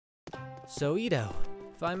So Itto,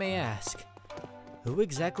 if I may ask, who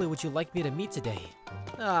exactly would you like me to meet today?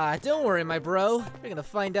 Ah, don't worry, my bro. You're gonna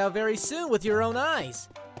find out very soon with your own eyes.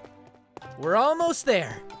 We're almost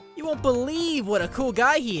there. You won't believe what a cool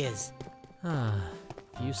guy he is.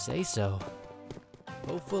 If you say so.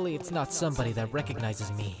 Hopefully it's not somebody that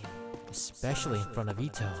recognizes me, especially in front of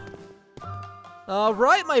Itto.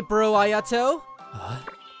 Alright, my bro Ayato.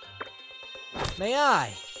 May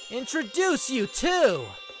I introduce you to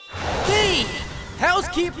the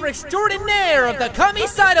housekeeper extraordinaire of the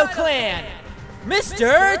Kamisato clan,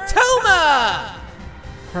 Mr. Toma!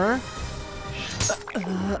 Huh?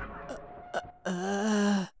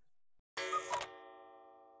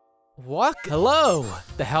 What? Hello,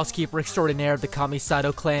 the housekeeper extraordinaire of the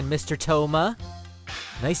Kamisato clan, Mr. Toma.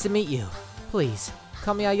 Nice to meet you. Please,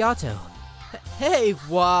 call me Ayato. Hey,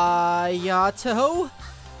 Ayato.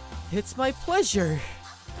 It's my pleasure.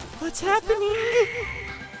 What's happening?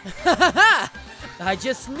 I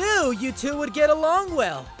just knew you two would get along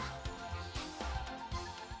well.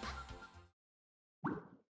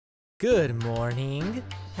 Good morning.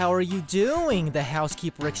 How are you doing, the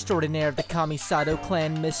housekeeper extraordinaire of the Kamisato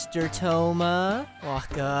clan, Mr. Toma?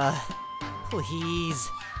 Waka, please,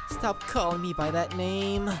 stop calling me by that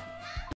name.